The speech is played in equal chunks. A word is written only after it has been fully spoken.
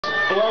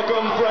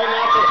welcome right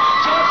now for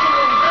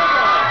Jocelyn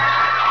Vega.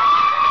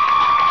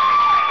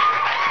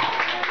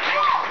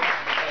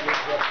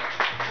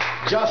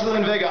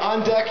 Jocelyn Vega,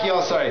 on deck,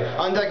 y'all, sorry.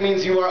 On deck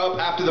means you are up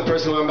after the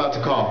person who I'm about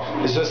to call.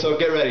 It's just so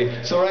get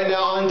ready. So right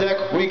now on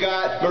deck, we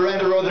got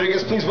Miranda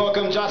Rodriguez. Please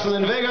welcome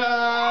Jocelyn Vega.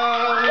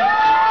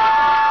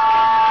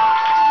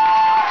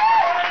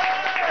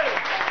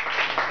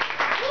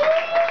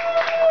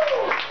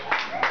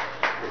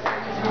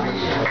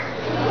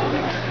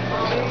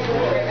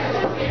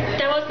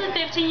 There was a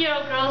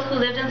 15-year-old girl who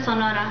lived in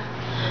Sonora,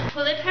 who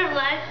lived her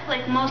life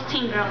like most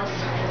teen girls,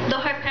 though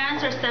her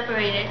parents were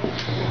separated.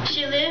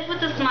 She lived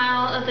with the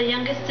smile of the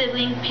youngest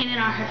sibling painted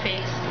on her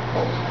face.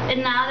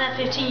 And now that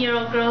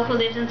 15-year-old girl who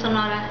lived in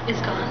Sonora is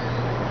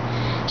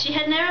gone. She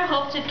had never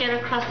hoped to get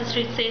across the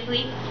street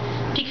safely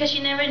because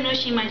she never knew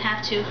she might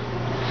have to.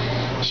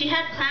 She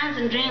had plans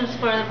and dreams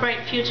for a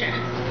bright future.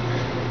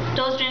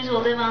 Those dreams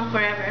will live on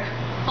forever,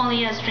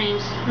 only as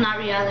dreams, not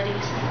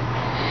realities.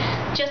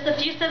 Just a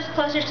few steps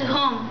closer to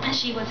home and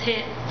she was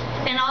hit.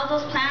 And all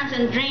those plans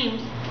and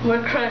dreams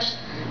were crushed,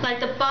 like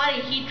the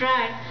body he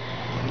dragged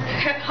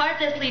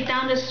heartlessly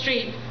down the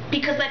street,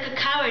 because like a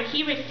coward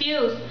he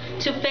refused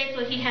to face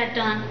what he had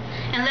done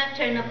and left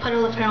her in a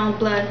puddle of her own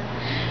blood,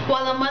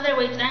 while a mother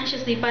waits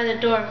anxiously by the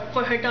door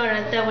for her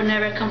daughter that will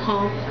never come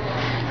home.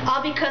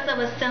 All because of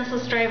a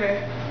senseless driver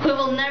who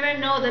will never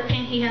know the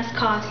pain he has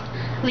caused,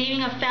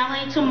 leaving a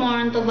family to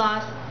mourn the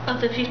loss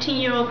of the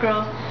 15-year-old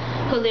girl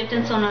who lived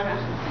in Sonora.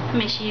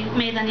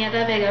 May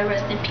Daniela Vega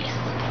rest in peace.